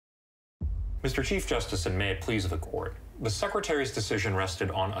Mr. Chief Justice, and may it please the court, the Secretary's decision rested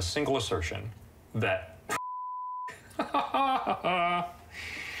on a single assertion that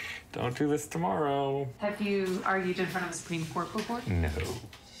don't do this tomorrow. Have you argued in front of the Supreme Court before? No.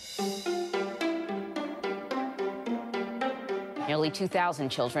 Nearly 2,000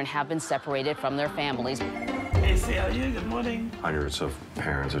 children have been separated from their families. ACLU, good morning. Hundreds of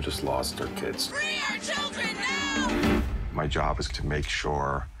parents have just lost their kids. Free our children now! My job is to make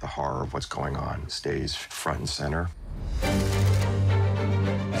sure the horror of what's going on stays front and center.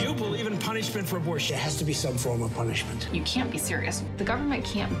 You believe in punishment for abortion. There has to be some form of punishment. You can't be serious. The government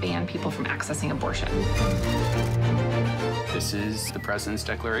can't ban people from accessing abortion. This is the president's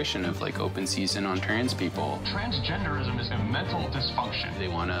declaration of open season on trans people. Transgenderism is a mental dysfunction. They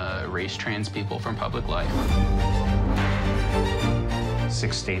want to erase trans people from public life.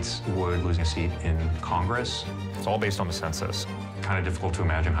 6 states would lose a seat in Congress. It's all based on the census. Kind of difficult to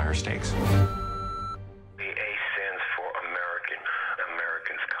imagine higher stakes. The A stands for American.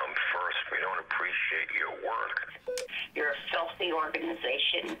 Americans come first. We don't appreciate your work. You're a filthy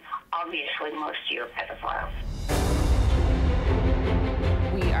organization. Obviously, most of you are pedophiles.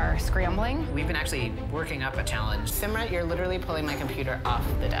 We are scrambling. We've been actually working up a challenge. Simrat, you're literally pulling my computer off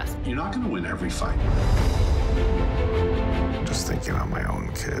the desk. You're not going to win every fight. Just thinking on my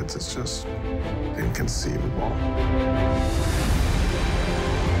own kids, it's just inconceivable.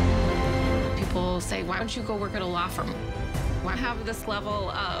 People say, why don't you go work at a law firm? Why have this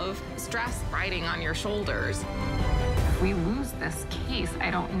level of stress riding on your shoulders? If we lose this case,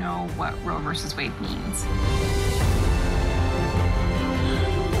 I don't know what Roe versus Wade means.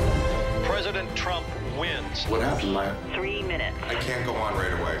 President Trump wins. What happened, Maya? 3 minutes. I can't go on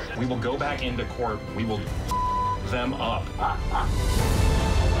right away. We will go back into court. We will them up.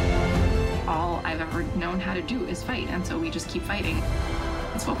 All I've ever known how to do is fight, and so we just keep fighting.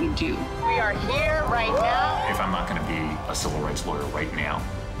 That's what we do. We are here right now. If I'm not going to be a civil rights lawyer right now,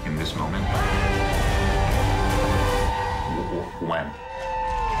 in this moment, when?